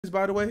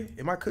By the way,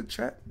 am I cooked,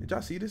 chat? Did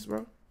y'all see this,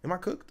 bro? Am I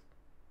cooked?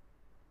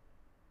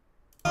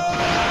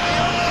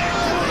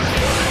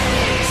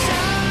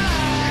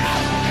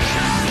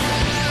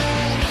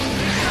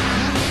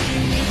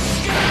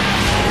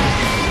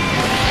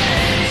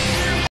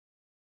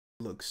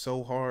 Looks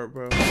so hard,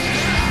 bro.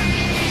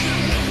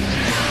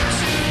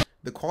 The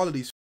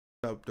quality's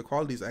up. The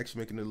quality's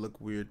actually making it look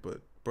weird,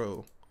 but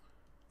bro,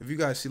 if you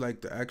guys see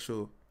like the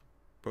actual,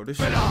 bro, this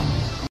shit.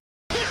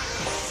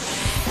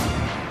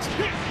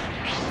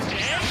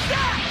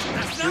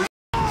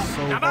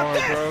 So hard,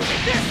 bro.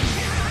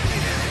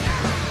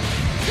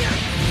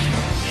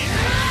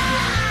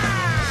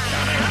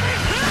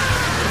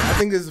 I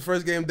think this is the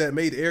first game that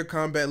made air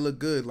combat look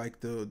good, like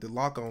the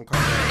lock-on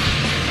combat.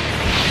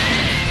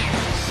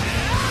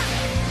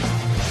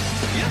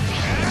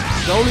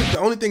 The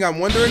only thing I'm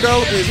wondering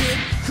though is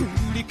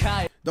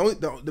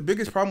the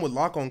biggest problem with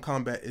lock-on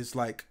combat is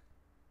like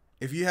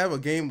if you have a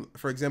game,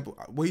 for example,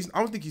 well, I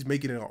don't think he's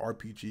making it an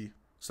RPG,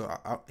 so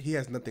he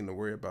has nothing to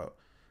worry about.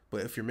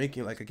 But if you're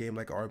making like a game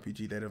like an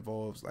RPG that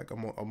involves like a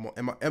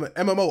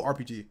MMO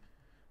RPG,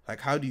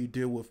 like how do you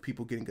deal with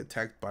people getting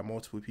attacked by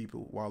multiple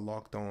people while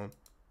locked on?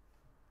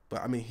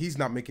 But I mean, he's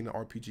not making an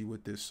RPG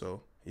with this,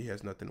 so he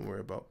has nothing to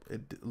worry about.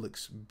 It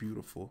looks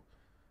beautiful.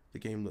 The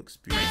game looks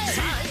beautiful.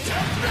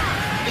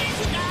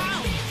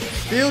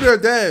 Still their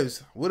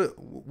devs. What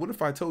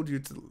if I told you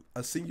it's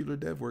a singular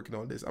dev working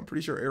on this? I'm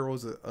pretty sure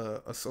Arrow's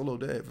a solo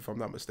dev, if I'm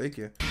not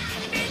mistaken.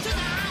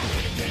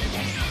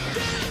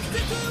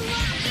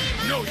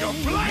 Know your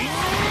place.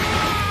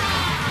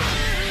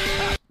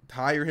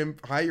 Hire him.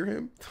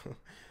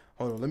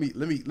 Hold on, let me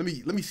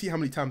see how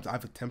many times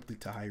I've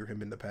attempted to hire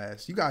him in the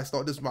past. You guys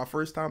thought this was my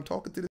first time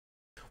talking to this?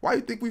 Why do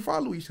you think we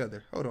follow each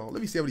other? Hold on, let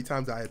me see how many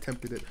times I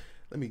attempted it.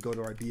 Let me go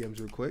to our DMs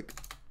real quick.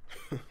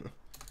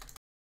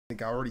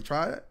 Think I already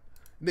tried it?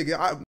 Nigga,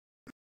 I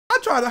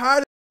tried to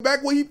hide it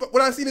back when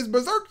I seen his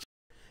Berserk.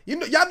 You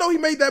know, y'all know he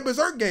made that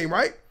Berserk game,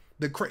 right?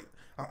 I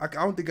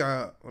don't think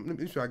let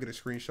me sure I get a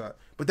screenshot.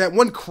 But that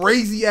one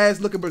crazy ass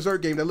looking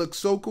Berserk game that looks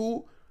so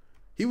cool,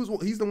 he's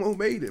the one who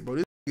made it, bro.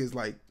 This is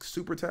like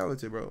super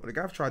talented, bro. Like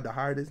I've tried to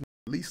hire this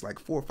at least like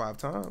 4 or 5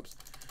 times.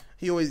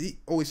 He always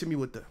hit me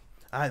with the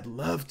I'd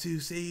love to,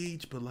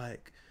 Sage, but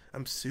like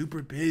I'm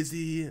super busy.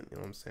 You know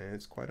what I'm saying?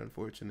 It's quite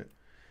unfortunate.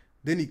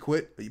 Then he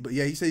quit. But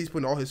yeah, he said he's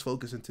putting all his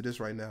focus into this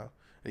right now.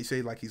 And he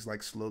said like he's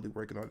like slowly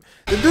working on it.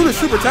 The dude is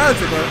super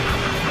talented, bro.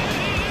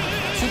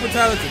 Super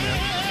talented, man.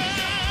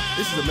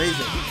 This is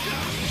amazing.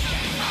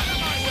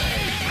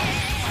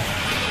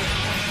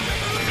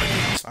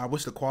 I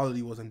wish the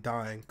quality wasn't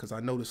dying because I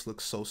know this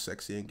looks so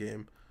sexy in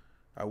game.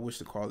 I wish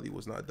the quality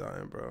was not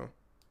dying, bro.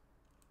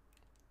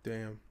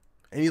 Damn.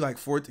 And he like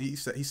 14,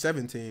 he's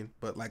 17,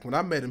 but like when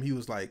I met him, he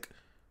was like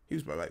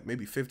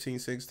maybe 15,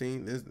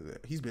 16.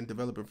 He's been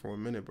developing for a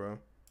minute, bro.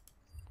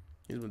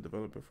 He's been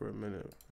developing for a minute.